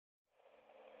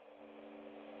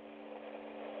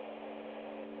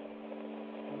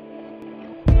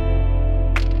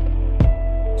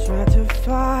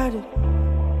started,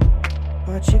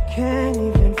 but you can't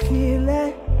even feel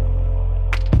it.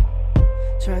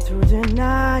 Try to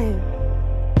deny it,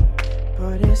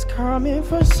 but it's coming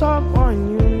for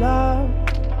someone you love.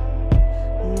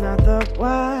 Not the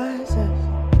wisest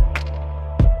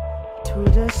to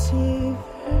deceive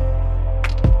it.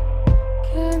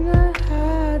 Can I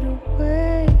hide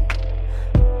away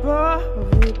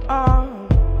above it all?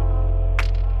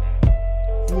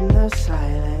 In the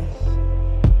silence,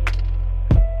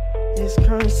 it's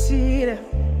conceited,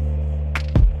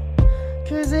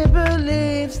 'cause it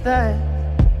believes that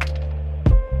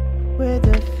we're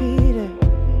defeated.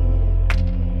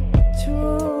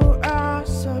 To our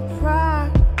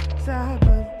surprise, I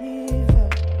believe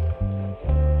it.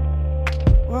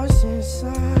 What's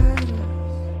inside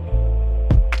us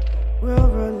will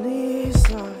release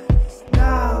us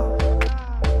now.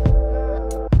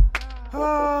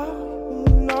 Oh,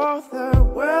 no, the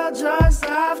world just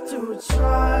have to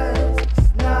trust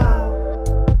now.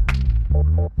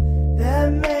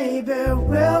 Then maybe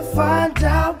we'll find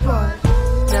out, but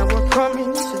now we're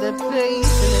coming to the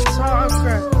place in the tall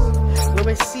grass where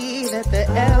we see that the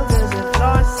elders have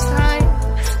lost time,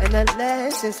 and the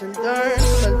lessons we learned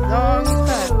from a long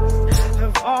past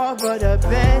have all but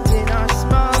abandoned our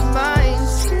small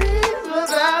minds. Scream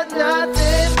about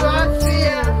nothing but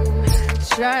fear,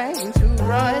 trying to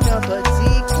run up a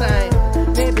decline.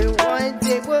 Maybe one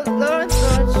day we'll learn the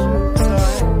truth.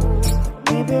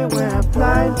 Maybe we're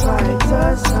blind by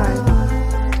design.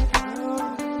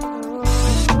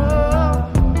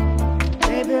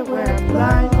 Maybe we're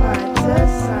blind by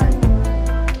design.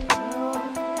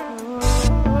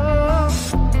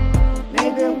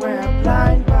 Maybe we're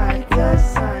blind by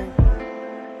design.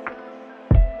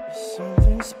 There's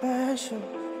something special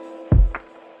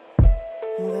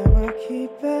that we're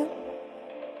keeping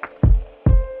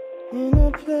in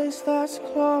a place that's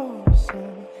close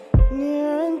and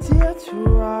near and dear to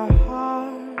our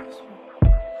hearts.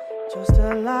 Just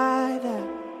a lie that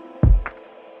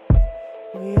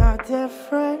we are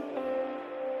different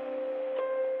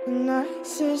in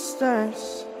existence,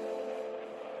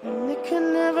 and it can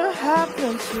never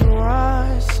happen to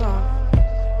us. I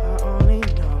only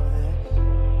know this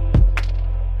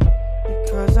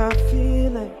because I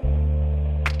feel it,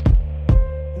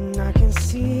 and I can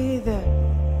see that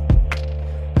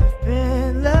I've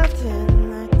been left in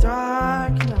the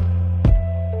dark now.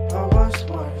 Or what's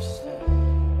worse,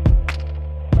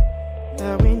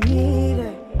 that we need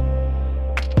it.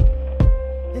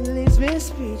 It leaves me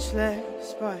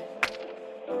speechless, but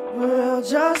we'll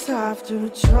just have to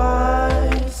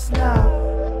trust now.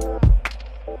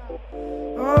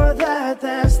 Oh, that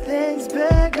there's things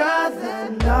bigger than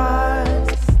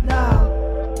us now.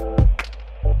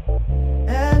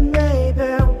 And maybe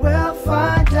we'll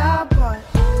find out, but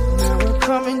now we're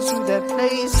coming to that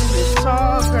place in this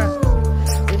tall grass.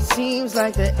 It seems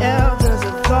like the elders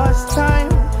have lost time,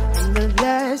 and the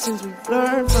lessons we've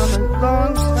learned from a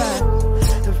long past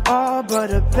have all but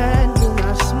abandoned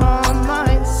our small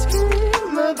minds.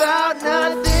 Scream about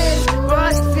nothing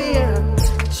but fear,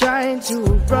 trying to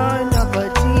run